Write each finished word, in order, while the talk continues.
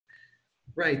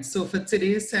Right, so for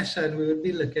today's session, we will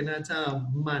be looking at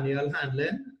manual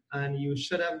handling, and you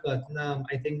should have gotten,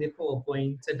 I think, the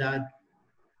PowerPoint to that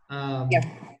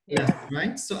Yeah. lesson,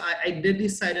 right? So I did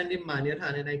decide on the manual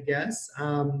handling, I guess,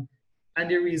 and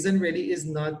the reason really is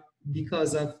not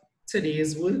because of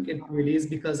today's work, it really is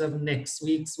because of next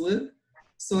week's work.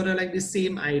 Sort of like the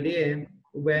same idea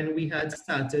when we had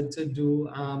started to do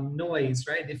noise,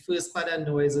 right? The first part of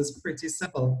noise is pretty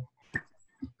simple.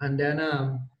 And then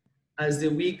as the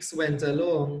weeks went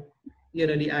along, you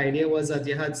know, the idea was that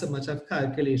you had so much of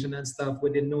calculation and stuff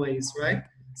with the noise, right?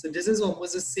 So this is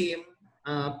almost the same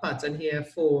pattern here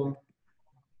for,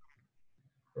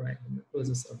 right, let me close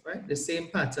this up, right? The same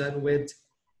pattern with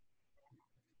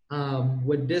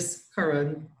this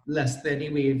current lesson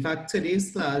anyway. In fact,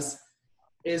 today's class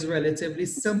is relatively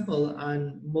simple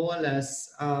and more or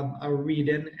less a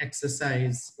reading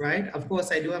exercise, right? Of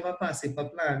course, I do have a passive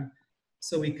plan,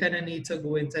 so we kind of need to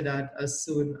go into that as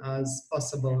soon as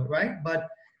possible, right? But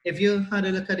if you had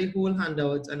a look at the whole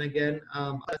handout, and again,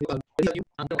 and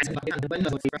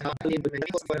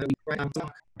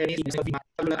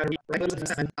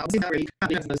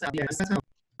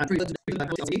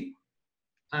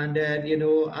then, you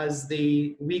know, as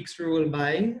the weeks roll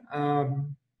by,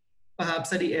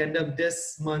 perhaps at the end of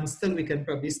this month still we can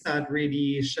probably start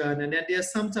radiation. And then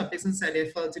there's some topics inside there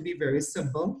felt to be very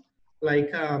simple,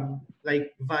 like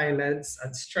violence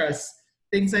and stress,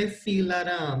 things I feel that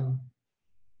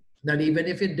that even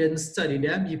if you didn't study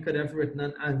them, you could have written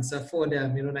an answer for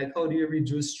them, you know, like how do you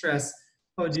reduce stress,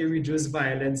 how do you reduce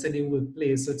violence in the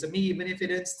workplace. So to me, even if you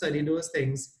didn't study those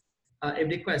things, if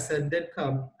the question did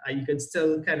come, you could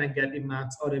still kind of get the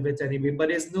marks out of it anyway. But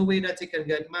there's no way that you can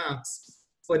get marks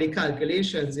for the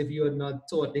calculations if you are not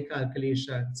taught the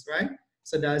calculations, right?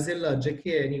 So that's the logic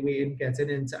here anyway in getting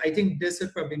into. I think this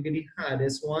would probably be the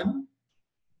hardest one.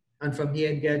 And from here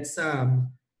it gets,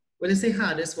 well, let's say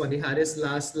hardest one, the hardest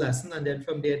last lesson, and then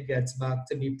from there it gets back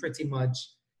to be pretty much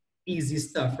easy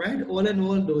stuff, right? All in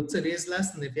all though, today's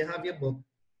lesson, if you have your book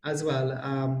as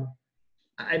well,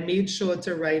 I made sure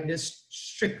to write this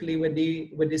strictly with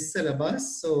the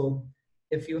syllabus. So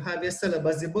if you have your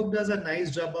syllabus, the book does a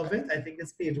nice job of it. I think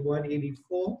it's page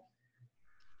 184.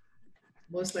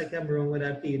 Most likely I'm wrong with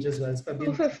that page as well. It's probably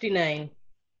 259.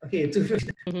 Okay,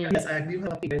 250. Yes, I do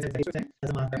have a page as a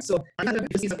marker. So I have a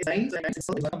piece of design, and it's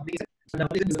complete. Now,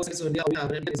 this is only how we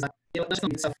have it is that, you know, not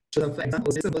only stuff, for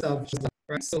example, syllabus of,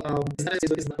 right? So, this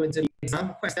is not going to be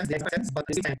exam questions, the questions, but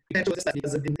this time, we can show this that it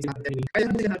doesn't be anyway. I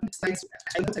don't really have slides.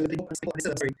 I will tell you the book,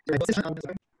 sorry.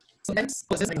 So next,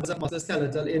 process of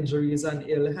musculoskeletal injuries and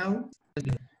ill health,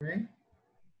 right?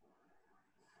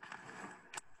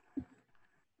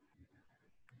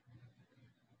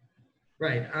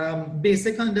 Right.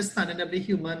 Basic understanding of the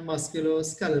human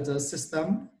musculoskeletal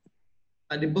system.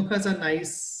 The book has a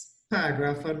nice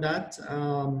paragraph on that.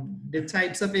 The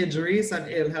types of injuries and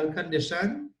ill health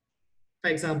condition. For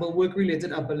example,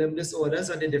 work-related upper limb disorders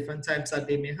and the different types that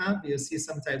they may have. You'll see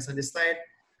some types on the slide.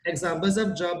 Examples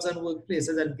of jobs and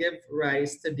workplaces that give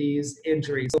rise to these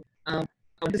injuries. So, I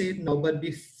want to say it now, but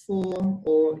before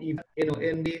or even, you know,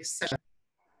 in the session,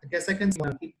 I guess I can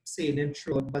keep saying it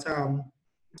throughout, but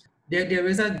there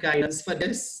is a guidance for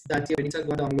this that you need to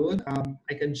go download.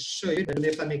 I can show you, but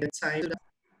if I make the time,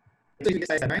 so you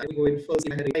decide, right? We go in full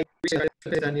speed ahead.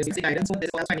 And you see guidance. This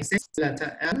is 26,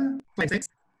 letter L, 26.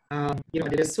 You know,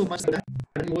 there's so much of that.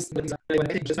 And most of these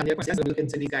just on the questions, we'll look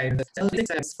into the guidance.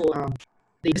 L6 for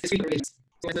the history relations.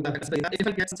 So if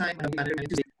I get some time, I'm going to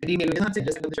the email, you have to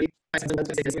just go through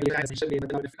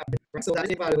so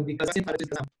that is valuable because it's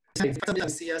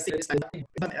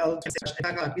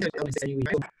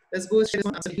let's go straight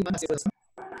on to the human musculoskeletal.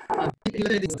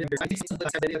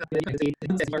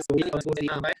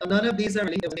 None of these are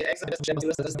really the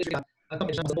musculoskeletal.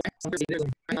 Somebody's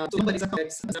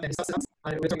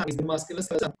the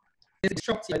musculoskeletal. It's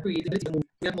structure created to move.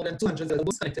 We have more than 200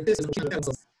 elbows connected to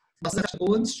muscles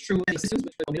bones through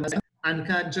and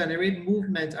can generate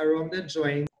movement around the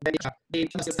joint.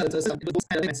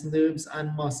 Nerves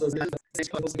and muscles. But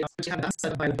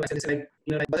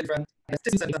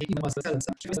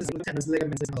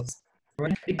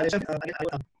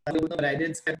I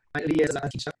did spend my early years as a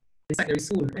teacher in secondary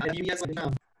school. And you years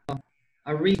now.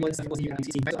 I really want to support you. I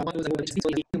want to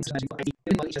probably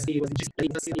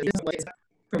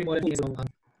more than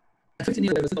 15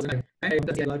 years old. I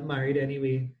got married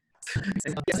anyway. I'll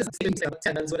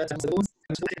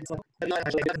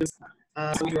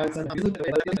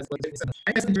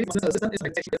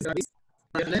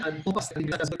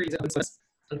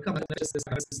come back to just this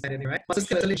right?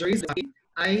 Musculoskeletal injuries,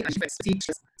 I actually teach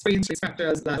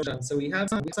factors last time. So we have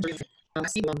some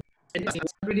And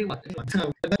that's really what but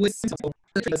with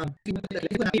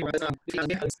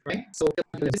right? So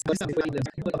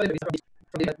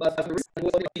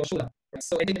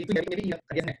so maybe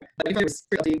again, but if I was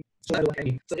pretty so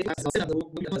if I was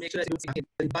make sure that you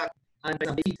do back and for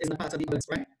example, is not part of the goods,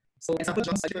 right? So example,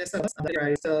 John such as and that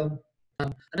right.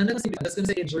 Another thing that's going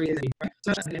to say injury, right?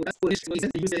 So that's bullish. So you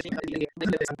use it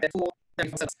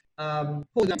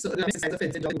hold on, so the exercise of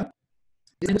it in job.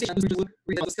 These limitations to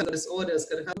musculoskeletal disorders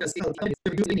can help us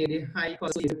reduce the high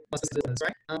cost of musculoskeletal disorders,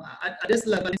 right? At this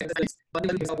level, but we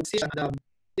have station and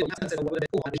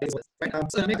right?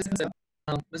 So that makes sense.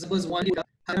 I suppose one you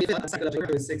have different psychological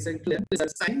characteristics include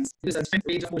signs, strength,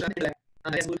 range of motion,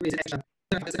 and as well as action.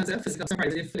 Physical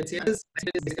surprise, infinity, is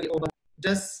basically over.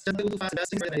 Just go too fast. That's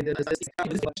things that I did.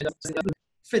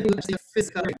 Fit the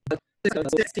physical, but physical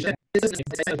station. This is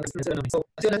so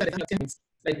I feel that things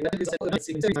like when you say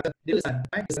this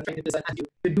right? This is and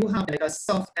you do have like a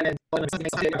soft element on something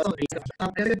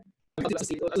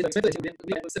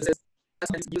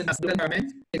you have to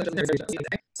environment because of the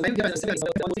so when you have a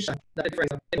position that for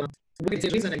example with the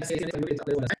reason I say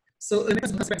so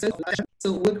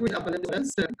so work with upper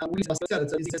levels and we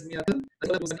musculoskeletal diseases miracle as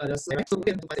well as others right so we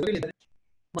can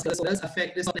musculoskeletal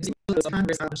affect this hand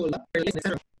wrist and shoulder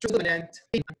etc.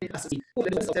 Capacity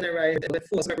the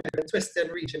force twist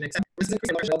and reach and example this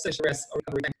is rest or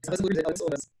recovery as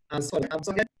well as so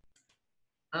again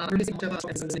releasing much of our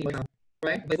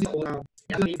right but we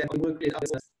work with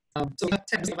others so we have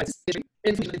 10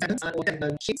 dependence on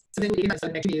tendon sheets. Something we have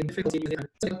actually difficulty using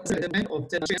so the amount of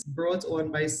tendon sheets brought on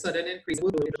by sudden increase in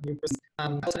again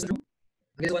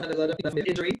one of the lot of people with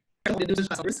injury. So the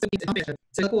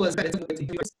cause that is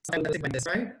something like this,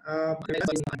 right?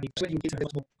 When you get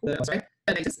right?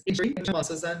 And it's injury,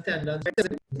 muscles and tendons.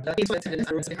 The case for tendons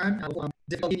are the hand and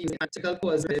difficulty using article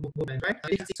cause movement, right?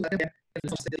 You can see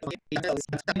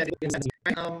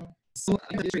so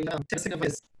injury testing of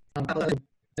this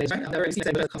right? And there is a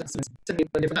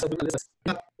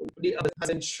the other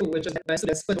hasn't true, which is best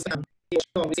let's put some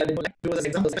those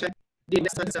examples. They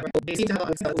seem to have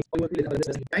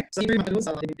right? So you remember those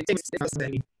it takes just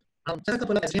a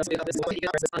couple of examples we have this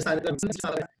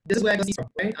is where I got these from,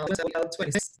 right? Just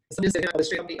L26. So this is the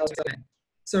straight from the L27.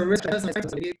 So risk is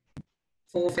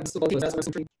 4 fits to all things. That's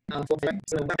what we so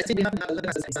I think we have another look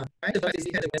at this exam, right? The first is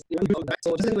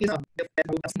so just look at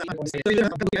so you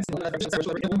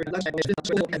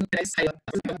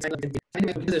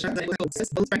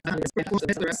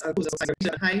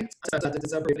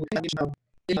have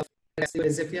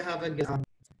if you have a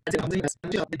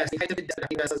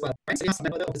as well, right? So you have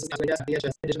this is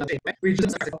additional thing, right?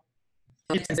 Reduce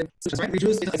right?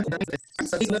 Reduce so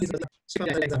these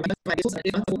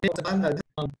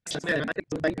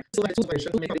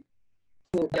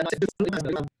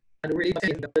and really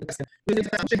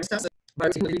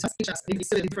but really just maybe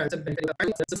still different so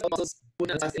also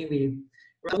anyway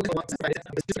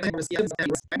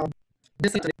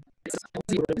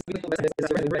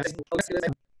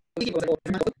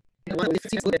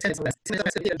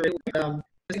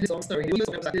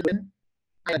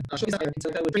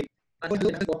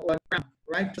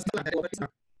right? Just like that,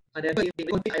 and then they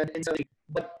would be instantly.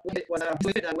 But when it was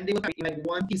when they would have like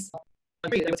one piece of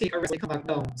they would take a rest and come back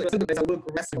down. So it's a work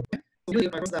rest. So really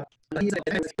that he's like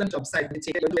a job site, they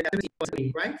take it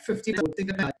activity, right? 15 I would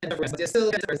think about the rest, but they still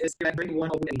get the rest is like bring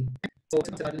one of them. So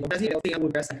that's the thing I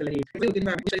would rest actually. Really good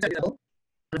environment,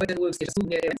 and it works just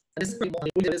near it. And this is pretty more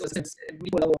since we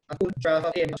pull out a whole draft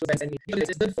of and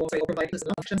it's good for providing this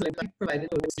options like providing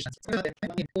those decisions. So that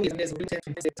always is really so you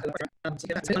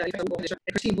can like a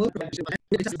team work right?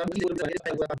 Because I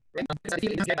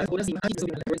feel it's a bonus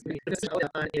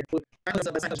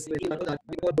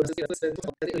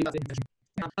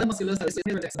other muscular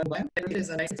it is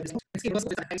a nice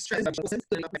stress is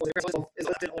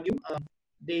often on you.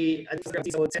 The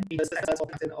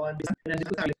on and then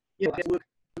work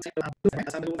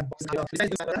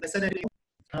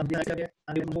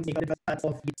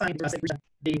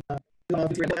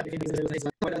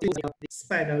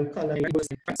spinal column.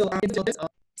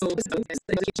 So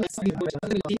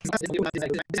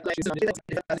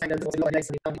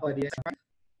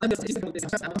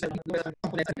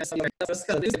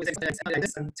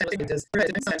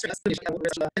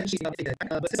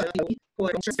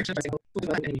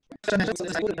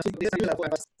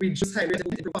reduce high rate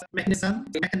mechanism,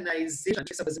 mechanization,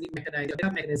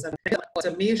 mechanism,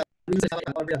 automation.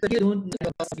 You don't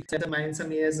determine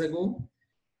some years ago,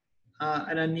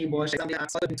 and then NEBOSH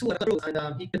two other rules,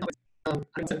 and he can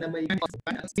answer them.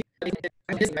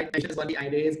 What the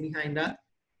idea is behind that.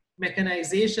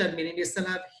 Mechanization, meaning they still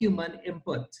have human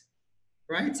input,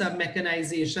 right? So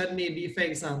mechanization may be, for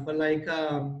example, like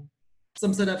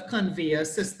some sort of conveyor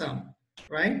system,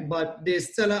 right? But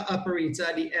there's still an operator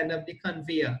at the end of the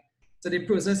conveyor. So the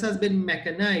process has been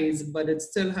mechanized, but it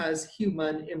still has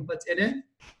human input in it.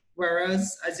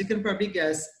 Whereas, as you can probably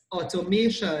guess,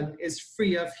 automation is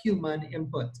free of human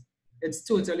input. It's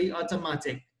totally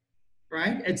automatic,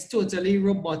 right? It's totally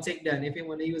robotic then, if you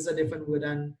want to use a different word.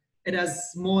 And it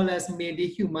has more or less made the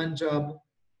human job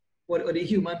or the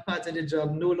human part of the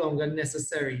job no longer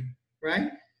necessary, right?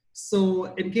 So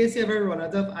in case you ever run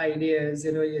out of ideas,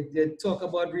 you talk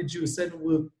about reducing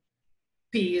work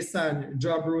pace and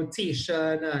job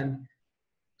rotation and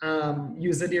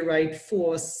using the right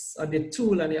force on the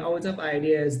tool and the out of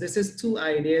ideas. This is two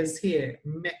ideas here,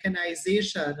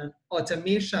 mechanization and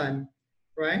automation,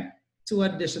 right? Two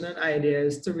additional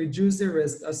ideas to reduce the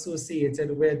risk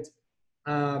associated with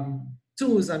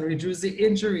tools and reduce the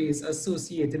injuries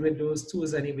associated with those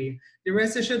tools anyway. The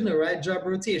rest you should know, right? Job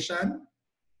rotation,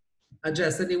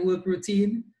 adjusting the work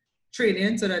routine,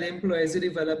 training so that employees will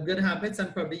develop good habits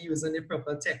and probably using the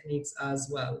proper techniques as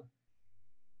well.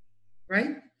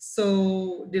 Right?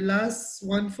 So the last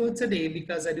one for today,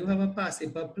 because I do have a past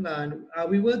paper plan,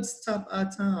 we would stop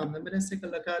at, let me just take a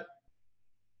look at,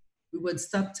 we would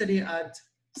stop today at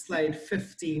slide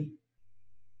 50,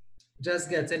 just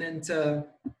getting into,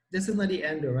 this is not the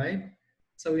end, right?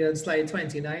 So we have slide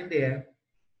 29 there.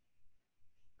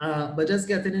 But just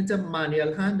getting into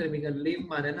manual handling, we can leave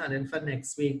manual handling for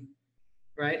next week,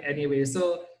 right? Anyway,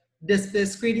 so display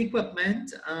screen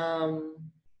equipment,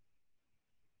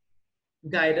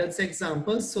 guidance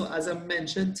examples. So as I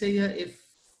mentioned to you, if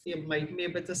you might be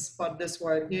able to spot this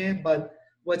word here, but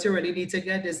what you really need to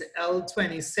get is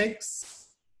L26,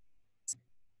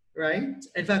 right?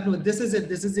 In fact, no, this is it.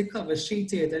 This is the cover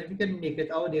sheet here. And if you can make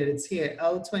it out there, it's here,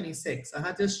 L26. I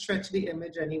had to stretch the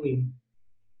image anyway,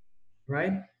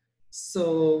 right?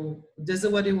 So this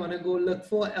is what you want to go look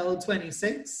for,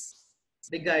 L26,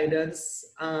 the guidance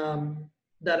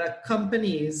that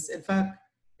accompanies, in fact,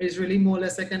 is really more or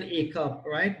less like an A cup,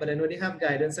 right? But I know they have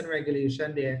guidance and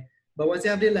regulation there. But once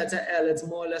you have the letter L, it's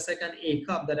more or less like an A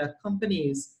cup that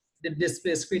accompanies the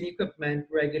display screen equipment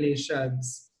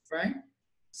regulations, right?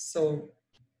 So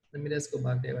let me just go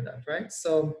back there with that, right?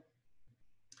 So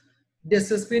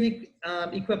display screen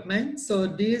equipment. So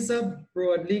these are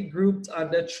broadly grouped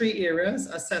under three areas: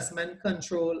 assessment,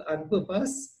 control, and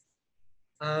purpose.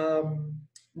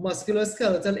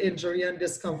 Musculoskeletal injury and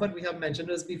discomfort, we have mentioned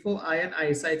this before, eye and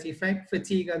eyesight effect,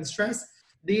 fatigue and stress.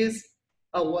 These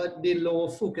are what the law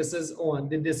focuses on,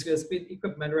 the display screen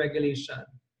equipment regulation,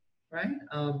 right?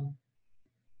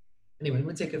 Anyway,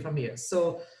 we'll take it from here.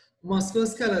 So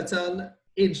musculoskeletal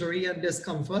injury and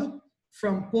discomfort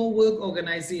from poor work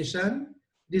organization,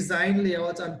 design,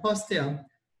 layout, and posture.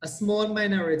 A small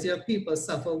minority of people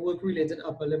suffer work-related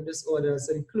upper limb disorders,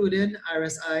 including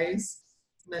RSIs,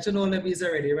 mentioned all of these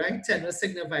already, right? Tenuous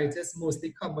synovitis,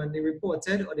 mostly commonly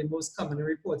reported, or the most commonly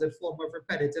reported form of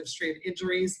repetitive strain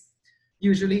injuries,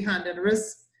 usually hand and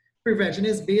wrist. Prevention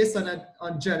is based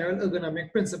on general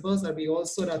ergonomic principles that we all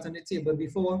saw that on the table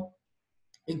before,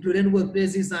 including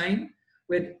workplace design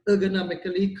with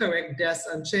ergonomically correct desks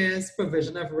and chairs,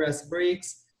 provision of rest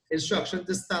breaks, instruction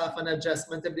to staff and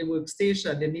adjustment of the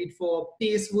workstation, the need for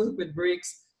pace work with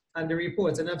breaks, and the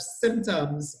reporting of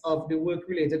symptoms of the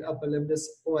work-related upper limb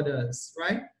disorders,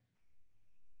 right?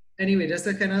 Anyway, just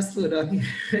to kind of slow down here,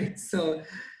 right? So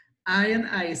eye and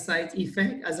eyesight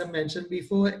effect, as I mentioned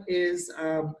before, is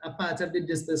a part of the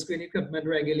display screen equipment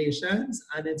regulations,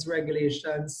 and it's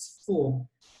regulations 4.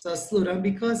 So I'll slow down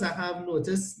because I have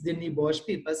noticed the NEBOSH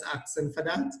papers asking for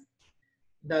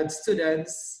that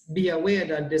students be aware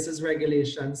that this is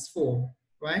regulations 4,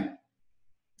 right?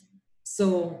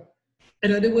 So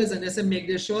in other words, and just to make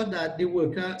sure that the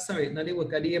worker, sorry, not the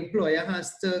worker, the employer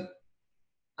has to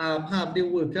have the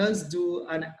workers do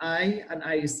an eye and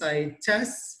eyesight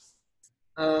test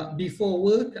before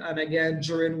work and again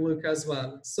during work as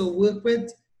well. So work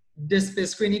with display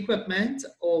screen equipment,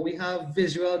 or we have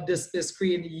visual display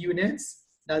screen units,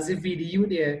 that's a VDU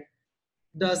there,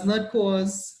 does not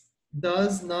cause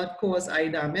eye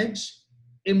damage.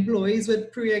 Employees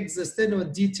with pre-existing or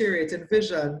deteriorating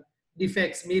vision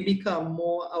defects may become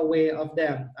more aware of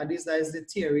them. At least that is the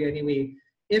theory anyway.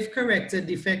 If corrected,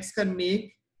 defects can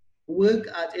make work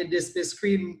at a display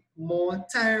screen more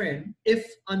tiring. If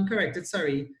uncorrected,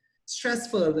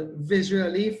 stressful,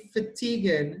 visually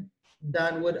fatiguing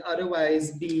than would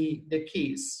otherwise be the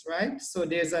case, right? So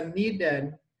there's a need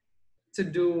then to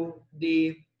do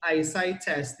the eyesight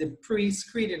test, the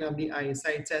pre-screening of the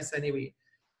eyesight test anyway.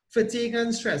 Fatigue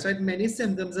and stress, right? Many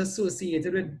symptoms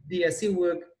associated with DSE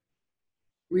work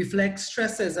reflect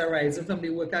stresses arising from the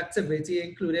work activity,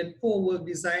 including poor work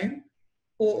design,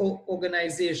 poor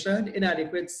organization,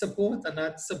 inadequate support, and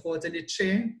not support in the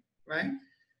chain, right?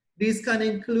 These can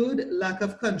include lack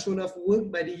of control of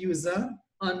work by the user,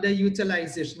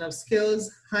 underutilization of skills,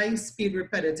 high-speed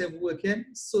repetitive working,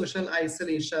 social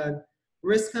isolation.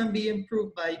 Risk can be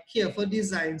improved by careful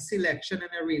design, selection,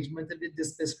 and arrangement of the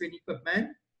display screen equipment,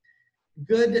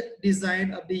 good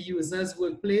design of the user's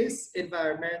workplace,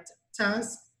 environment,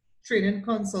 task, training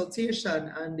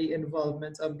consultation, and the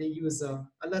involvement of the user.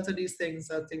 A lot of these things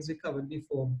are things we covered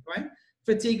before, right?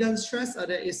 Fatigue and stress,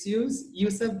 other issues.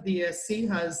 Use of DSE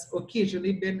has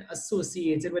occasionally been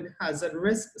associated with hazard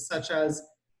risks such as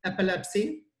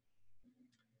epilepsy,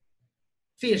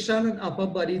 facial and upper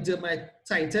body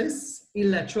dermatitis,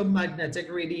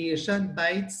 electromagnetic radiation,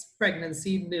 bites,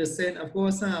 pregnancy, nursing, of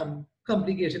course,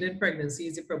 complication in pregnancy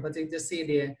is the proper thing to say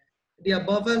there. The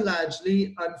above are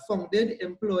largely unfounded.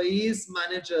 Employees,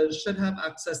 managers should have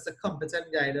access to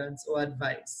competent guidance or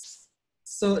advice.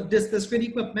 So display screen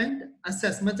equipment,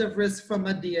 assessment of risk from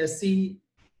a DSE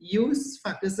use,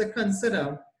 factors to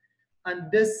consider.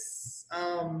 And this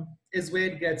is where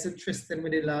it gets interesting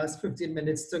with the last 15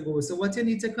 minutes to go. So what you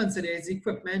need to consider is the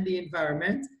equipment, the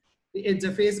environment, the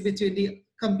interface between the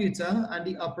computer and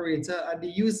the operator and the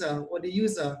user or the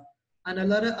user, and a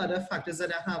lot of other factors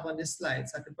that I have on the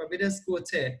slides. I could probably just go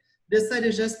to it. This slide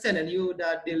is just telling you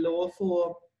that the law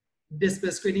for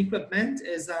display screen equipment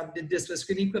is the display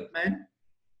screen equipment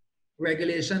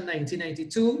regulation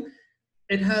 1992.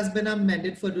 It has been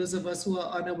amended, for those of us who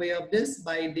are unaware of this,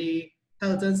 by the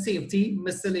Health and Safety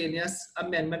Miscellaneous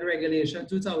Amendment Regulation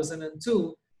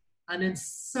 2002. And in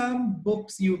some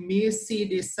books, you may see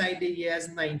they cite the year as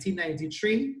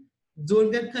 1993.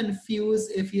 Don't get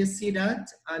confused if you see that.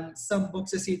 And some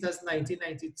books you see it as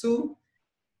 1992.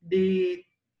 The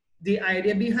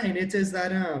idea behind it is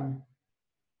that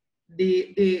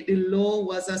the law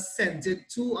was assented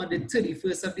to on the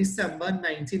 31st of December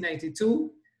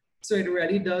 1992. So it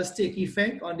really does take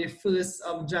effect on the 1st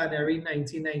of January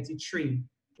 1993,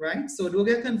 right? So don't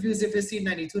get confused if you see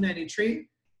 92, 93.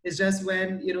 It's just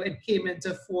when, you know, it came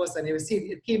into force, and you see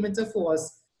it came into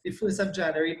force the 1st of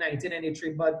January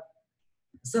 1993. But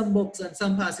some books and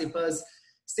some past papers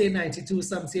say 92,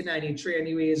 some say 93.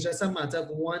 Anyway, it's just a matter of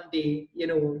one day, you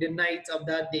know, the night of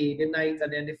that day, the night,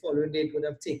 and then the following date would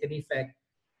have taken effect,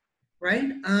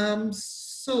 right?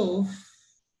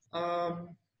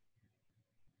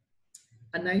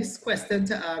 A nice question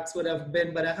to ask would have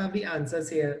been, but I have the answers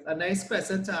here. A nice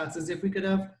question to ask is if we could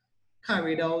have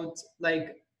carried out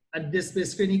like a display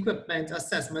screen equipment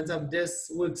assessment of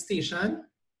this workstation.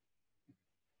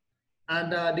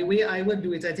 And the way I would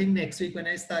do it, I think next week when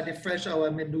I start the fresh hour, I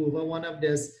may do over one of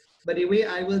this. But the way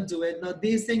I will do it, now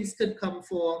these things could come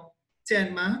for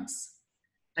 10 marks.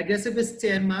 I guess if it's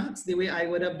 10 marks, the way I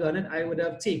would have done it, I would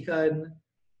have taken,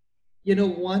 you know,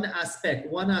 one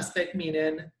aspect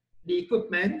meaning the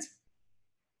equipment,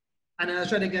 and I'll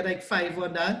try to get like 5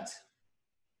 on that.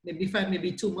 Maybe 5 may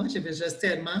be too much if it's just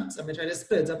 10 marks. I'm gonna try to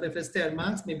split up if it's 10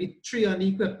 marks, maybe 3 on the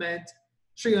equipment,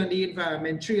 3 on the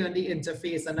environment, 3 on the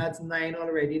interface, and that's 9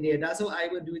 already there. That's how I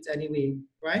would do it anyway,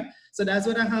 right? So that's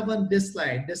what I have on this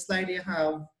slide. This slide you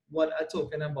have what I'm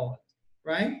talking about,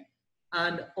 right?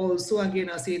 And also, again,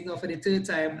 I'll say it now for the 3rd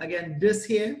time. Again, this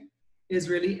here is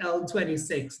really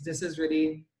L26. This is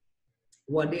really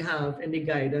what they have in the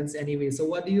guidance anyway. So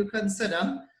what do you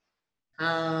consider?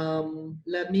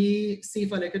 Let me see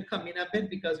if I could come in a bit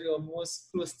because we're almost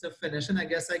close to finishing. I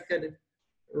guess I could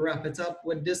wrap it up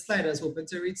with this slide. I was hoping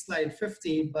to reach slide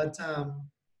 50, but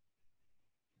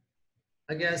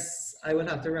I guess I will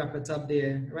have to wrap it up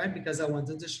there, right? Because I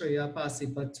wanted to show you a past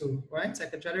paper too, right? So I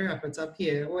could try to wrap it up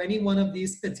here or any one of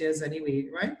these pictures anyway,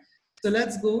 right? So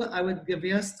let's go. I would give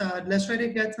you a start. Let's try to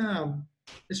get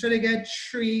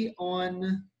 3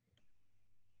 on,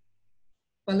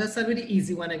 well, let's start with the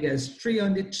easy one, I guess. 3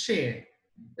 on the chair.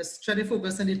 Let's try to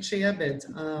focus on the chair a bit.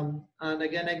 And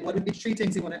again, what would be 3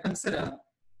 things you want to consider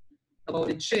about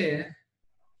the chair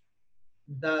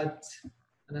that,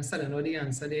 and I still don't know the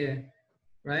answer there,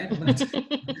 right? But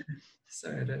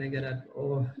sorry, I don't get that.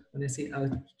 Oh, when I see out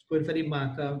going for the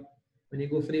marker, when you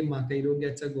go for the marker, you don't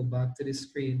get to go back to the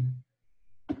screen.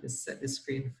 Just set the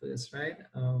screen first, right?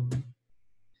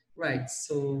 Right,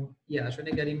 so yeah, I'm trying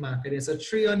to get the marker there. So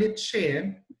 3 on the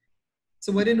chair.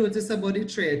 So what you notice about the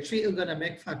chair, 3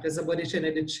 ergonomic factors about the chair.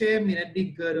 Now the chair may not be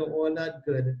good or all that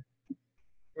good,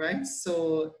 right?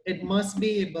 So it must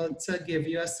be able to give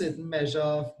you a certain measure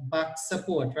of back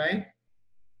support, right?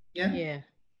 Yeah?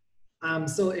 Yeah.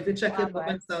 So if you check your book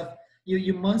and stuff,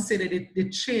 you must say that the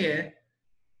chair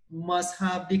must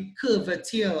have the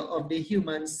curvature of the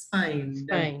human spine.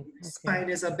 That Fine. Okay. spine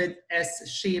is a bit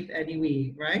S-shaped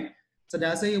anyway, right? So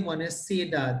that's how you want to say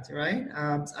that, right?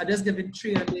 So I just given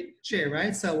 3 on the chair,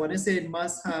 right? So I want to say it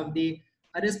must have the,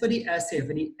 I just put the S here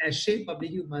for the S shape of the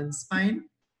human spine.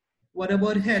 What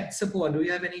about head support? Do we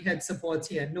have any head support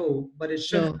here? No, but it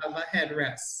should No. have a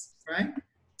headrest, right?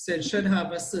 So it should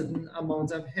have a certain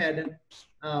amount of head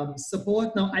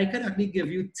support. Now, I can actually give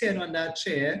you 10 on that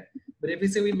chair, but if we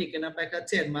say we're making up like a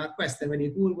 10-mark question with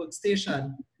the whole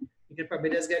workstation, you can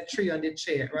probably just get 3 on the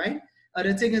chair, right?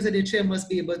 Other thing is that the chair must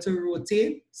be able to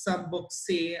rotate. Some books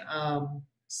say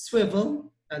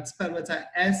swivel, that's spelled with a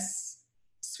S,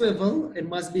 swivel. It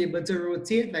must be able to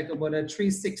rotate like about a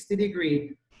 360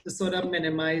 degree to sort of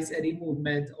minimize any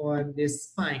movement on the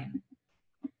spine,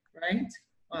 right?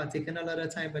 Oh, taking a lot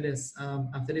of time for this.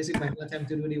 After this, we might not have time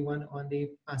to do the one on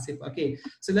the passive. Okay,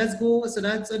 so let's go. So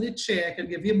that's on the chair. I can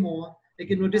give you more. You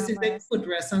can notice it's like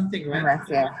footrest something, right? Rest,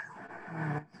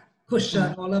 yeah.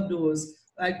 Cushion, all of those.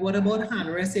 Like, what about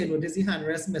handrest here? Notice the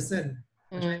handrest missing.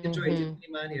 I'm trying to draw it in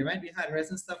the man here, right? The handrest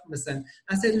and stuff missing.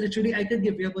 I said, literally, I could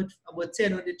give you about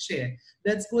 10 on the chair.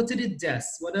 Let's go to the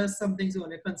desk. What are some things you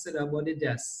want to consider about the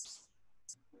desk?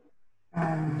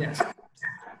 Desk.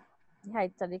 The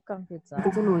height of the computer.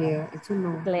 It's too low, yeah. It's too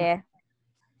low. Glare.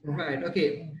 Right,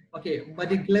 okay. But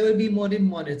the glare will be more the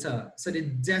monitor. So the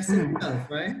desk itself,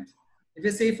 right? If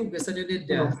you say focus on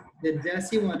the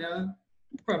desk you wanna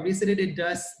probably say that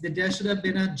the desk should have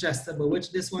been adjustable,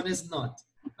 which this one is not.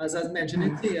 As I mentioned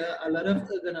it here, a lot of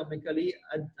ergonomically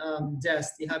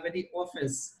desks you have in the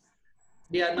office,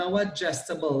 they are now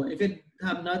adjustable. If you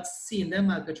have not seen them,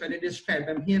 I could try to describe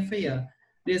them here for you.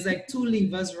 There's like 2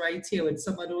 levers right here with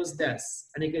some of those desks,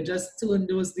 and you can just turn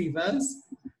those levers,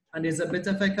 and there's a bit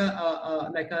of like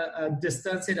a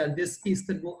distance here that this piece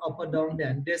could go up or down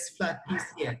then. This flat piece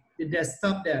here, the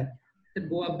desktop there, could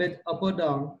go a bit up or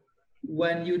down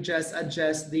when you just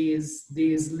adjust these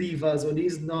levers or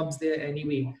these knobs there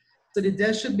anyway. So the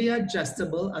desk should be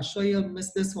adjustable. I'll show you, I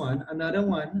missed this one. Another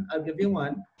one, I'll give you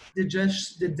one. The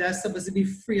desk supposed to be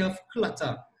free of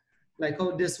clutter, like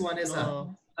how this one is.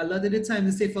 A lot of the time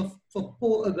they say for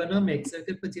poor ergonomics, I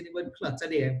could put in the word clutter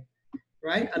there,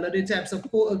 right? A lot of the times for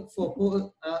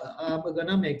poor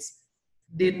ergonomics,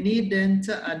 they need them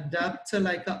to adapt to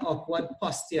like an awkward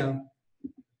posture.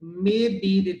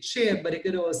 Maybe the chair, but it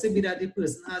could also be that the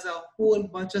person has a whole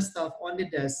bunch of stuff on the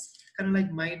desk, kind of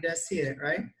like my desk here,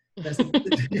 right? That's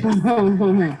you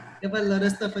have a lot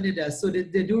of stuff on the desk. So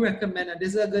they do recommend, and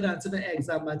this is a good answer for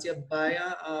exam, that you buy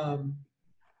a,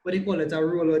 what do you call it, a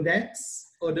Rolodex,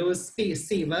 or those space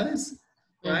savers,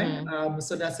 right?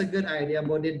 So that's a good idea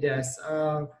about the desk.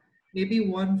 Maybe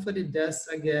one for the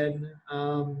desk again.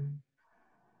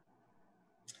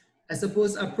 I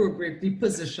suppose appropriately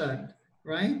positioned,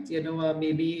 right? You know,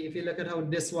 maybe if you look at how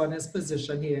this one is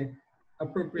positioned here,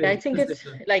 appropriately I think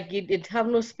positioned. it's like it have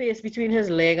no space between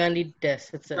his leg and the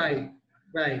desk itself.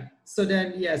 Right. So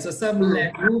then, yeah, so some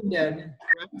leg room then,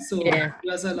 right? So it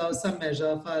does allow some measure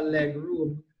of a leg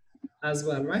room as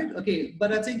well, right? Okay,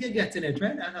 but I think you're getting it,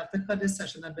 right? I have to cut this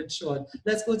session a bit short.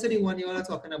 Let's go to the one you are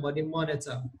talking about, the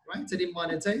monitor, right? So the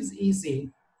monitor is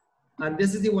easy. And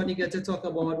this is the one you get to talk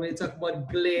about when you talk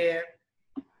about glare,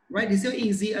 right? This is how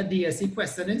easy a DSE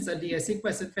question is. A DSE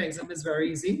question, for example, is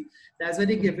very easy. That's why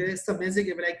they give it, sometimes they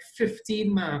give it like 15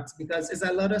 marks, because there's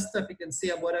a lot of stuff you can say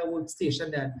about a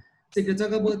workstation then. So you can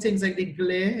talk about things like the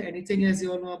glare, anything else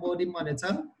you all know about the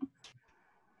monitor,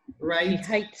 right? The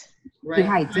height. Right. The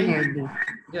height, yeah.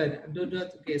 Good. Do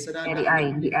that. Okay, so that. Yeah,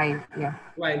 the eye, yeah.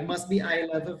 Right, must be eye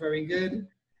level, very good.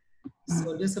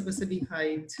 So this is supposed to be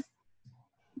height.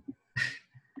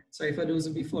 Sorry for those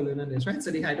who be following on this, right?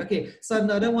 So the height. Okay, so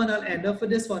another one, I'll end up for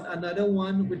this one. Another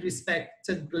one with respect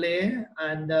to glare,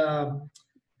 and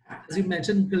as you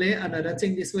mentioned, glare, another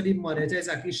thing, this way the monitor is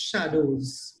actually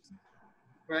shadows,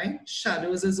 right?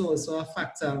 Shadows is also a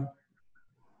factor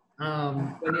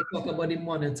when you talk about the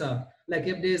monitor. Like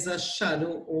if there's a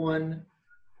shadow on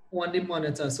the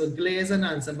monitor, so glare is an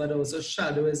answer, but also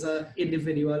shadow is an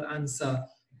individual answer.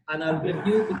 And I'll give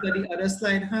you, because the other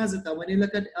slide has it, and when you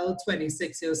look at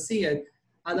L26, you'll see it.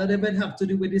 A lot of it have to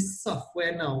do with the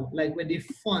software now, like with the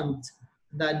font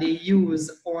that they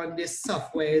use on the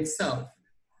software itself,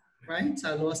 right?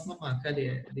 I lost my marker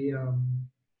there,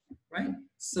 right?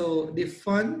 So the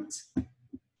font,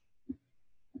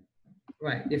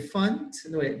 right, the font,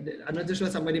 no wait, I'm not sure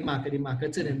somebody marked the marker,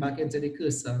 turn it back into the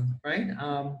cursor, right?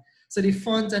 So the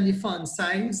font and the font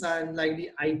size and like the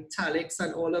italics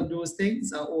and all of those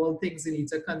things are all things you need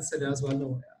to consider as well.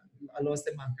 No, I lost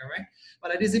the marker, right?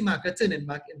 But that is the marker turning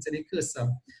back into the cursor.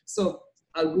 So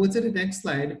I'll go to the next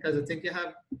slide because I think you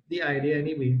have the idea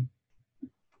anyway,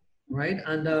 right?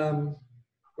 And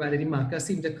well, the marker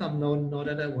seemed to come now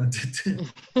that I wanted to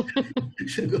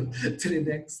go to the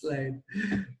next slide.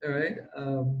 All right.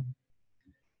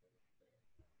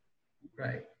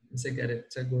 Right. Let's get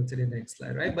it to go to the next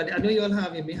slide, right? But I know you all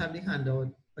have it. We have the handout.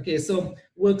 Okay, so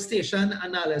workstation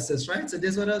analysis, right? So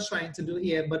this is what I was trying to do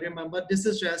here. But remember, this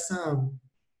is just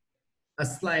a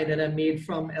slide that I made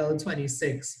from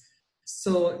L26.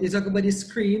 So you talk about the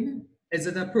screen. Is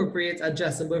it appropriate,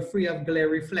 adjustable, free of glare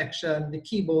reflection? The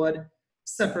keyboard,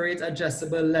 separate,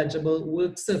 adjustable, legible,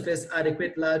 work surface,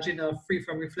 adequate, large enough, free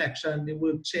from reflection. The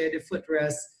work chair, the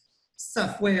footrest,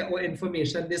 software or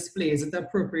information displays. Is it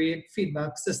appropriate,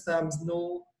 feedback systems,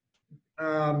 no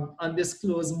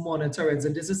undisclosed monitoring. So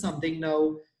this is something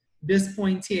now, this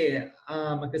point here,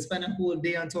 I could spend a whole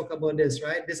day and talk about this,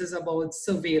 right? This is about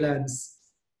surveillance.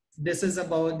 This is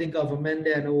about the government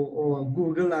then or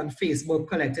Google and Facebook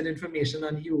collecting information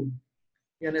on you.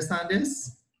 You understand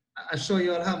this? I'm sure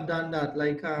you all have done that.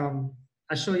 Like, I'm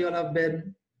sure you all have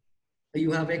been,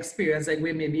 you have experience, like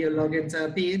where maybe you log into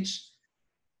a page,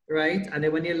 right? And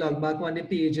then when you log back on the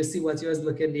page, you see what you was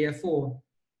looking there for.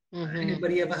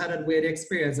 Anybody ever had a weird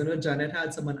experience? I know Janet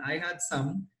had some and I had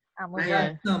some. I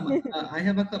had some. I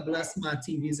have a couple of smart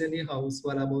TVs in the house,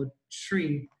 well, about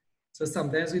 3. So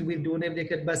sometimes we don't have the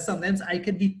kid, but sometimes I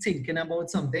could be thinking about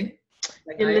something.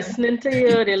 Like they're listening to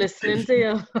you. They're listening to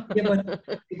you. Yeah,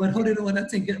 but how do you know what I'm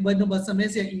thinking? But no, but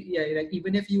sometimes yeah, like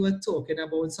even if you were talking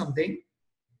about something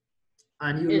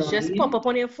and you It's log just in, pop up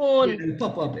on your phone. yeah, it'll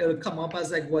pop up. It'll come up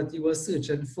as like what you were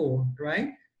searching for, right?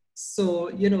 So,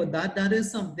 you know, that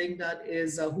is something that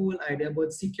is a whole idea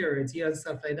about security and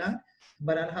stuff like that.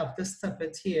 But I'll have to stop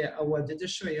it here. I wanted to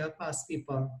show you a past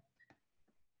paper.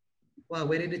 Wow,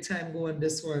 where did the time go on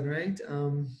this one, right?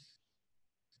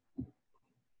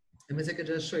 Let me take a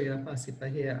just show you a past paper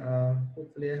here.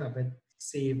 Hopefully I have it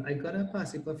saved. I got a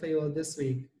past paper for you all this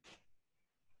week.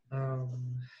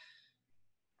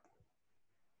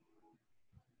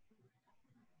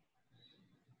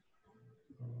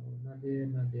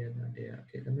 Not there.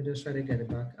 Okay, let me just try to get it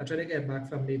back. I'll try to get it back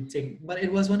from the thing. But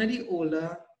it was one of the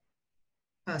older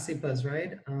past papers,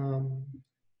 right? I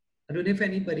don't know if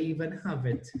anybody even have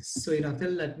it. So you'll have to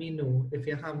let me know if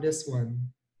you have this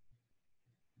one.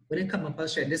 When it come up, I'll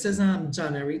share. This is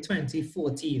January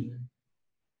 2014,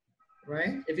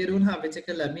 right? If you don't have it, you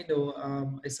can let me know.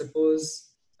 I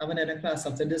suppose I have another class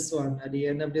after this one at the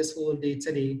end of this whole day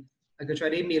today. I could try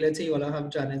to email it to you all. I'll have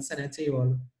Janet send it to you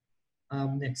all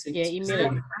next week. Yeah, email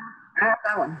it. I have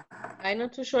that one. I'm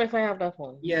not too sure if I have that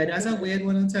one. Yeah, that's a weird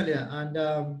one, I'll tell you.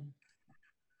 And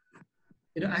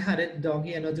you know, I had it down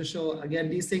here not to show. Again,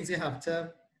 these things you have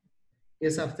to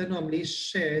normally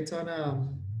share it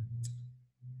on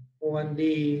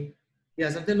the, you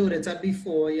have to load it up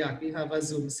before you actually have a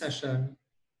Zoom session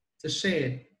to share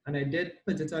it. And I did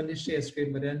put it on the share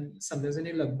screen, but then sometimes when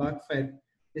you look back for it,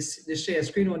 the share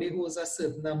screen only holds a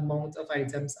certain amount of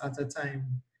items at a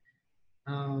time.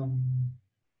 And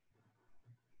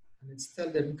it still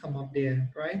didn't come up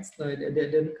there, right? So it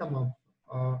didn't come up.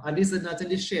 At least it's not in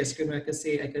the share screen where I can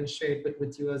say I can share it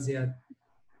with you as yet,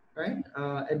 right?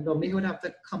 And normally it would have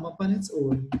to come up on its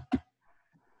own,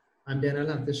 and then I'll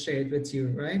have to share it with you,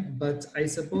 right? But I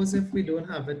suppose if we don't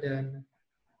have it, then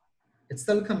it's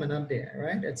still coming up there,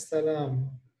 right? It's still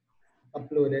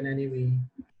uploaded anyway.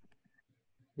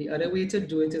 The other way to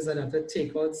do it is I'd have to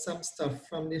take out some stuff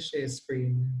from the share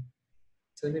screen.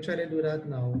 So let me try to do that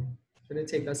now. I'm going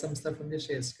to take out some stuff from the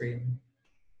share screen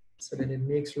so that it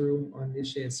makes room on the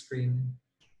share screen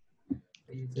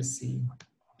for you to see.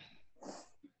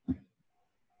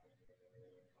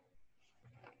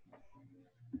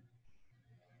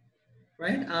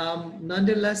 Right,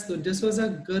 nonetheless, though, this was a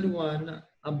good one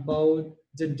about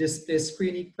the display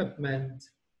screen equipment,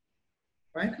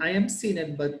 right? I am seeing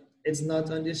it, but it's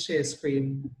not on the share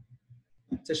screen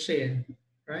to share,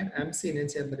 right? I'm seeing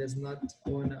it here, but it's not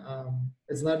on,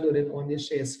 it's not loaded on the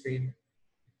share screen,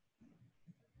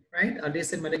 right? At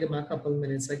least it might give me a couple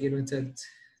minutes again with it.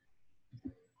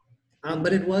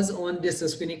 But it was on this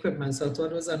screen equipment, so I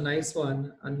thought it was a nice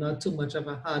one and not too much of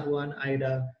a hard one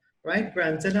either, right?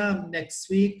 Granted, next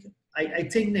week, I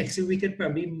think next week we could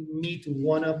probably meet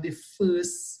one of the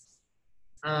first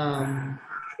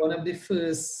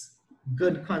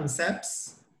good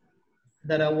concepts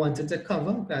that I wanted to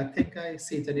cover. I think I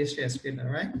see it on the share screen, all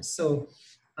right? So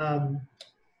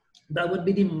that would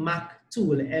be the Mac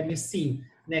tool, MEC.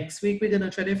 Next week, we're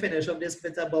gonna try to finish up this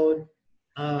bit about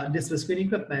display screen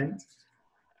equipment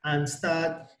and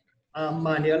start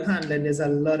manual handling. There's a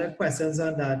lot of questions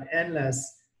on that,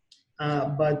 endless.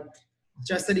 But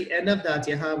just at the end of that,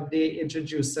 you have they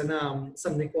introducing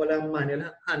something called a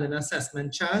manual handling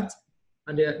assessment chart.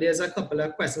 And there's a couple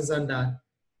of questions on that.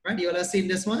 Right? You all have seen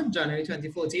this one, January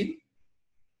 2014?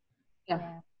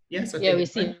 Yeah. Yes, okay. Yeah, we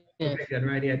see. Okay, good,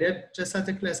 right here. They just had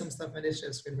to clear some stuff on the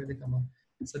share screen when they come up.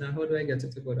 So now how do I get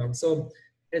it to go down? So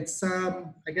it's,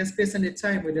 I guess based on the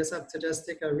time, we just have to just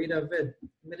take a read of it.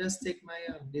 Let me just take my,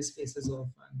 these faces off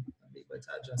and I'll be able to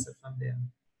adjust it from there.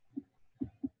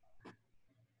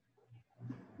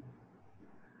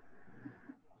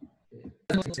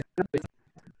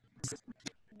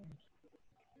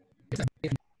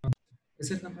 Is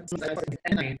it number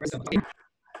 9?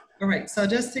 All right, so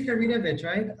just take a read of it,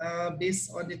 right?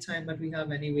 Based on the time that we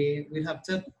have anyway, we have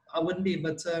to, I wouldn't be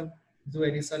able to do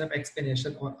any sort of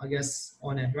explanation on, I guess,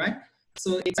 on it, right?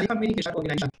 So it's a communication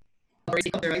organization.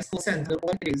 Operating of the rights center,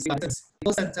 all it is,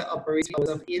 the center operates hours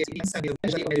of 8 p.m. Sunday,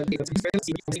 usually on the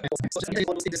so you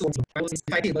want to see this one, right? So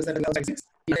 5 tables that allows access.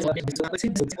 You guys want to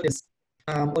do this.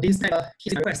 But these kind of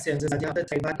key questions is that you have to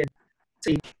type back in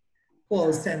to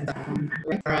call center.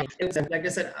 Right? Like I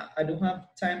said, I don't have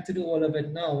time to do all of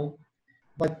it now,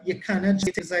 but you cannot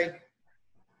do things like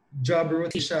job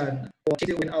rotation or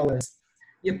doing hours.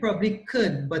 You probably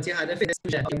could, but you had to finish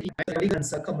the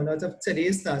answer coming out of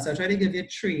today's class. I'll try to give you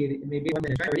 3, maybe 1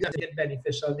 minute. Really have to get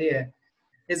beneficial there.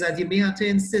 Is that you may have to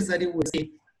insist that it would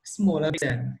be smaller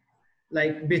than,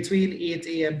 like between 8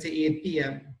 a.m. to 8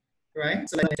 p.m. Right?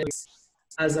 So like,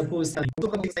 as opposed to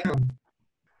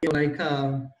like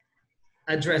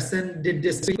addressing the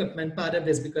district equipment part of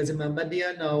this, because remember they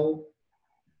are now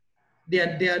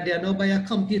by a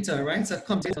computer, right? So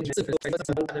computer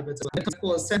part of it. So of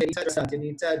course, you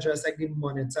need to address like the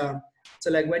monitor. So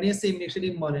like when you say make sure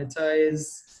the monitor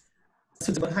is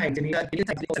suitable height, you need to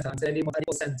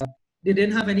center. They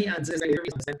didn't have any answers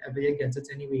whenever you get it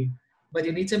anyway, but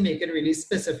you need to make it really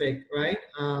specific, right?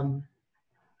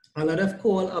 A lot of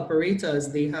call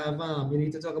operators, they have, you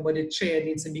need to talk about the chair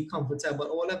needs to be comfortable,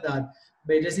 all of that,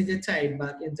 but you just need to tie it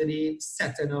back into the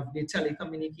setting of the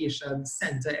telecommunications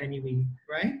center anyway,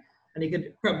 right? And you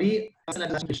could probably,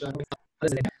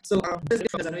 so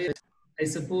I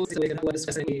suppose we can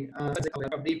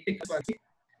probably pick one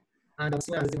and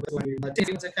take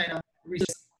it to kind of reach,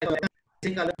 I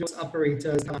think a lot of those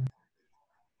operators,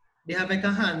 they have like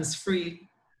a hands-free,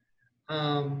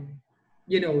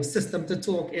 you know, system to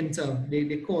talk into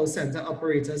the call center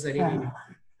operators anyway,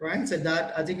 right? So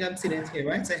that, I think I'm seeing it here,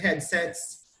 right? So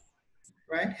headsets,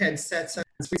 right? Headsets, and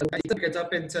you get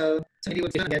up into, you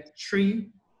would get 3,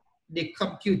 the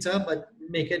computer, but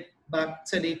make it back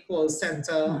to the call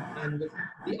center and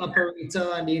the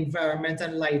operator and the environment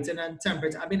and lighting and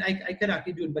temperature. I mean, I could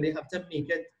actually do it, but they have to make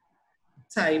it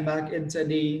tie back into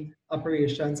the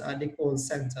operations at the call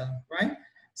center, right?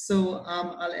 So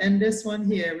I'll end this one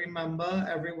here. Remember,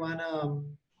 everyone,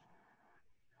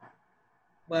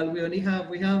 well, we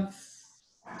have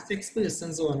 6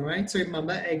 persons on, right? So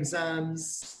remember,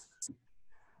 exams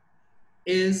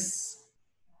is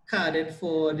carded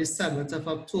for the 7th of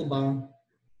October,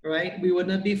 right? We would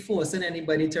not be forcing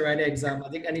anybody to write the exam. I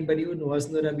think anybody who knows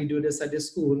know that we do this at the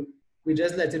school. We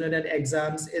just let you know that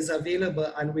exams is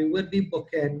available, and we would be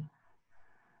booking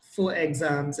for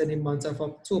exams in the month of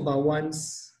October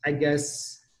once, I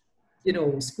guess, you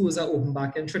know, schools are open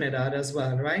back in Trinidad as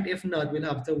well, right? If not, we'll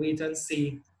have to wait and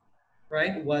see,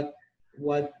 right, what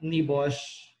NEBOSH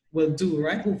will do,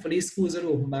 right? Hopefully schools are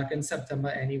open back in September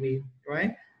anyway,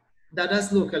 right? That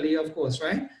is locally, of course,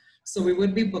 right? So we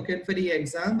would be booking for the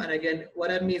exam. And again, what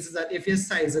that means is that if you're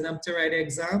sizing up to write the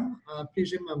exam,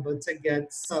 please remember to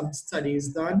get some studies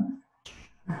done.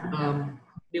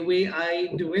 The way I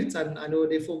do it, and I know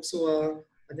the folks who are,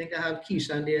 I think I have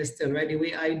Keisha and there still, right? The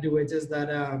way I do it is that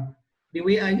the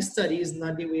way I study is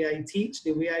not the way I teach.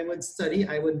 The way I would study,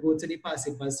 I would go to the past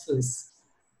papers first,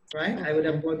 right? I would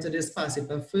have gone to this past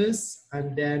paper first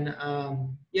and then,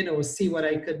 you know, see what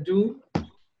I could do.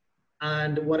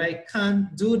 And what I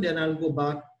can't do, then I'll go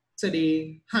back to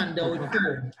the handout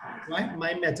form, right?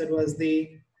 My method was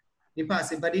the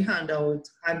pass it by the handout,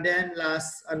 and then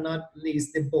last and not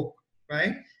least, the book,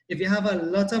 right? If you have a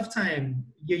lot of time,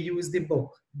 you use the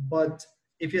book, but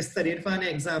if you're studying for an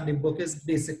exam, the book is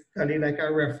basically like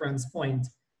a reference point,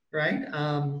 right?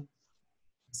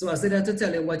 So I said that to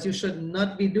tell you what you should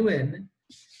not be doing.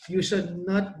 You should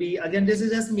not be, again, this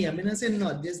is just me. I'm not saying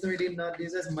not, this is really not,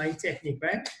 this is my technique,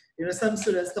 right? You know, some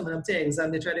students coming up to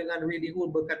exam, they try to go and read the whole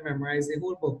book and memorize the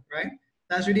whole book, right?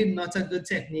 That's really not a good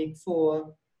technique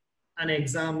for an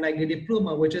exam like the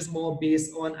diploma, which is more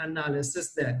based on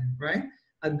analysis then, right?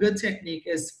 A good technique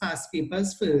is past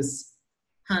papers first,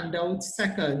 handout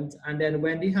second, and then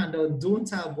when the handout don't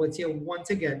have what you want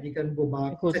to get, you can go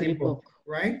back Go to the book,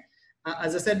 right?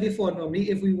 As I said before, normally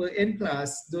if we were in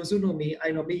class, those who know me,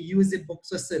 I normally use the books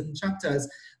for certain chapters,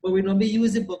 but we normally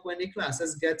use the book when the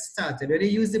classes get started. When they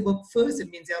use the book first, it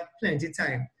means you have plenty of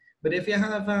time. But if you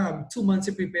have 2 months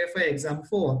to prepare for exam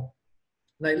 4,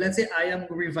 like let's say I am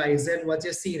revising what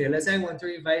you see there. Let's say I want to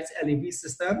revise LEV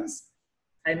systems.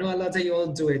 I know a lot of you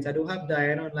all do it. I don't have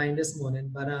Diane online this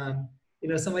morning, but you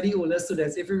know, some of the older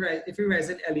students, if you write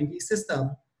an LEV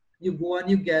system, you go and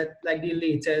you get like the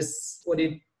latest or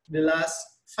the last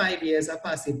 5 years of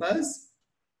past papers.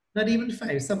 Not even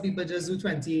 5. Some people just do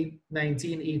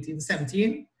 2019, 18,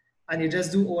 17, and you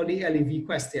just do all the LEV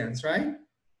questions, right?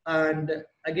 And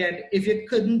again, if you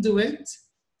couldn't do it,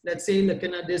 let's say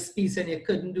looking at this piece and you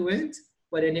couldn't do it,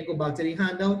 but then you go back to the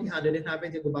handout didn't have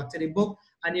it, you go back to the book,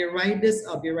 and you write this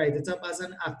up, you write it up as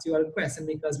an actual question,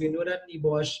 because we know that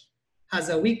NEBOSH has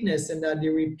a weakness in that they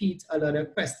repeat a lot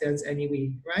of questions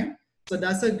anyway, right? So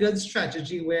that's a good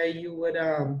strategy where you would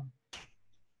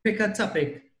pick a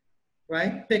topic,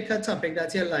 right? Pick a topic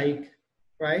that you like,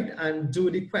 right? And do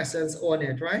the questions on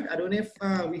it, right? I don't know if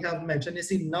we have mentioned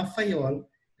this enough for you all,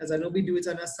 because I know we do it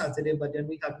on a Saturday, but then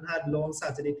we haven't had long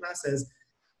Saturday classes.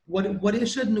 What you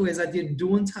should know is that you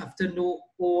don't have to know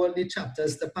all the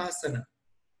chapters to pass on.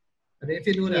 I don't know if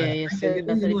you know that. Yeah, you Right? said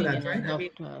that You know that, right? I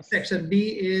mean, section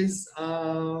B is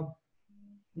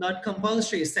not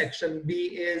compulsory. Section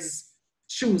B is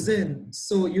choosing.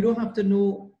 So you don't have to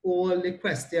know all the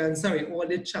questions, all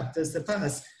the chapters to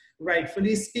pass.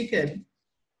 Rightfully speaking,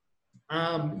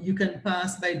 you can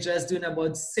pass by just doing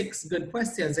about 6 good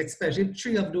questions, especially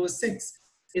 3 of those 6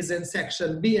 is in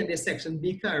section B, and the section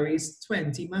B carries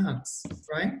 20 marks,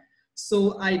 right?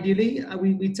 So ideally,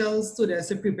 we tell students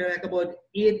to prepare like about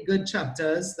 8 good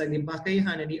chapters, like the back of your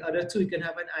hand, and the other 2 you can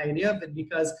have an idea of it,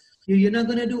 because you're not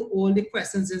going to do all the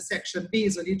questions in section B.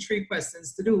 It's only 3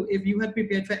 questions to do. If you had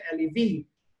prepared for LEV,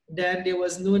 then there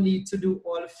was no need to do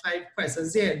all 5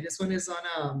 questions here. This one is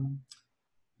on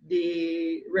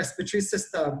the respiratory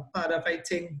system, part of, I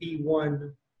think,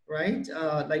 B1, right?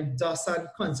 Like dust and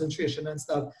concentration and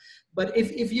stuff. But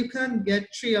if you can get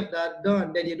 3 of that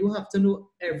done, then you don't have to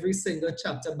know every single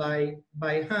chapter by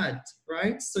heart,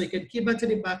 right? So you can keep it to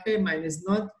the back of your mind. It's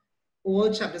not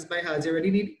all chapters by heart. You already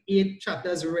need 8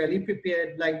 chapters really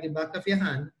prepared like the back of your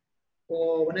hand.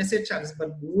 Or when I say chapters,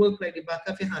 but work like the back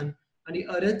of your hand. And the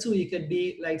other 2, you could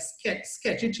be like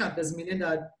sketchy chapters, meaning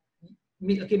that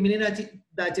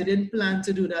that you didn't plan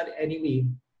to do that anyway,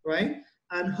 right?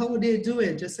 And how they do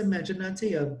it, just imagine that to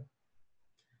you.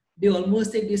 They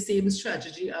almost take the same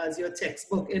strategy as your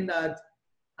textbook in that,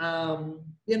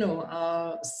 you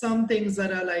know, some things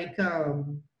that are like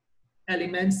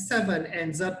element 7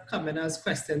 ends up coming as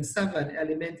question 7,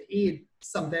 element 8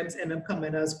 sometimes end up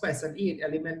coming as question 8,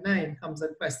 element 9 comes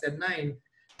as question 9.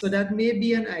 So that may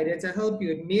be an idea to help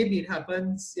you. Maybe it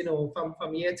happens, you know,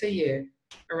 from year to year.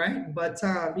 All right, but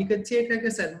you could take, like I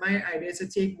said, my idea is to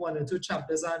take 1 or 2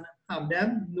 chapters and have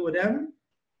them, know them,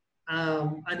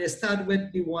 and you start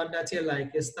with the one that you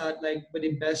like. You start like with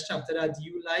the best chapter that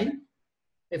you like.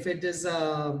 If it is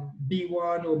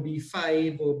B1 or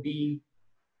B5 or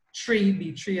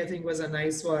B3 I think was a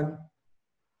nice one.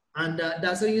 And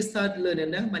that's how you start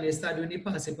learning them, and you start doing the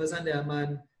past papers on them,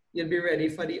 and you'll be ready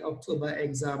for the October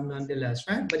exam nonetheless,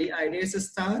 right? But the idea is to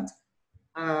start,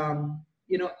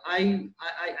 you know, I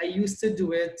used to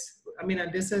do it. I mean,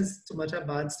 and this is too much of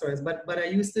bad stories, but I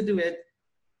used to do it,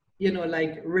 you know,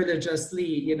 like religiously,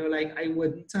 you know, like I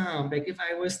wouldn't, like if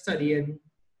I was studying,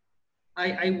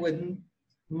 I wouldn't,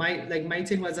 my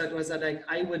thing was that like,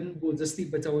 I wouldn't go to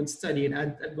sleep, but I would study, and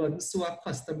I'd gotten so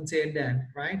accustomed to it then,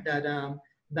 right?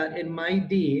 That in my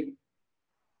day,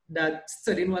 that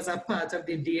studying was a part of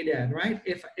the day then, right?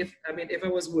 If I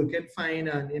was working fine,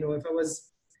 and, you know, if I was,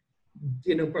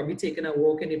 you know, probably taking a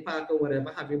walk in the park or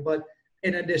whatever have you. But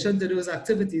in addition to those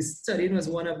activities, studying was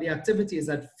one of the activities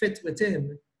that fit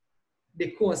within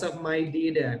the course of my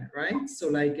day then, right? So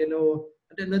like, you know,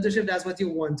 I'm not sure if that's what you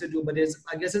want to do, but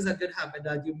I guess it's a good habit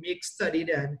that you make study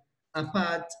then a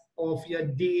part of your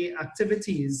day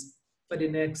activities for the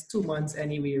next 2 months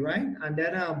anyway, right? And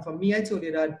then for me, I told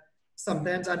you that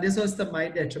sometimes, and this was to my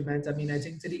detriment, I mean, I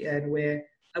think to the end where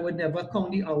I would never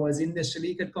count the hours. Initially,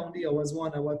 you could count the hours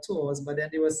 1 hour, 2 hours, but then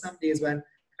there was some days when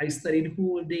I studied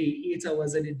whole day, 8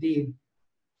 hours in a day,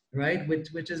 right?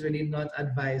 Which is really not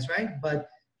advised, right? But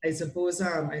I suppose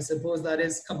that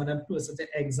is coming up closer to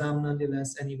exam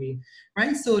nonetheless anyway,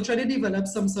 right? So try to develop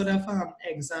some sort of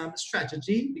exam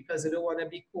strategy, because you don't want to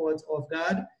be caught off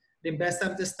guard. the best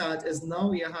time to start is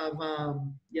now.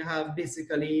 You have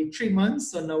basically 3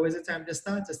 months, so now is the time to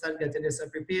start getting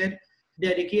yourself prepared.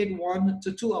 Dedicate 1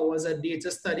 to 2 hours a day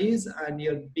to studies, and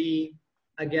you'll be,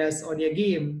 I guess, on your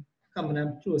game coming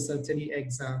up closer to the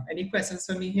exam. Any questions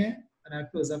for me here? And I'll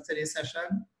close up today's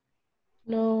session.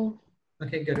 No.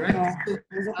 Okay, good, right? No,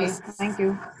 it's okay. Thank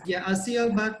you. Yeah, I'll see you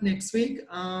all back next week.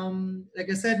 Like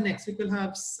I said, next week we'll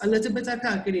have a little bit of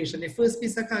calculation. The first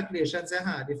piece of calculations I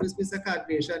had, the first piece of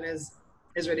calculation is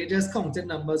really just counting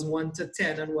numbers 1 to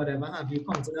 10 and whatever have you,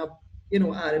 counting up, you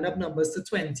know, adding up numbers to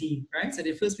 20, right? So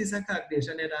the first piece of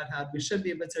calculation that I had, we should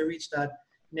be able to reach that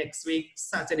next week,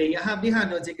 Saturday. You have the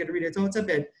handout, you can read it out a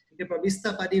bit. You can probably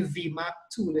stop at the VMAP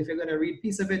tool if you're going to read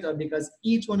piece of it out, because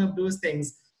each one of those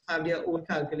things have their own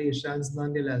calculations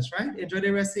nonetheless, right? Enjoy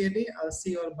the rest of your day. I'll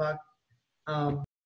see you all back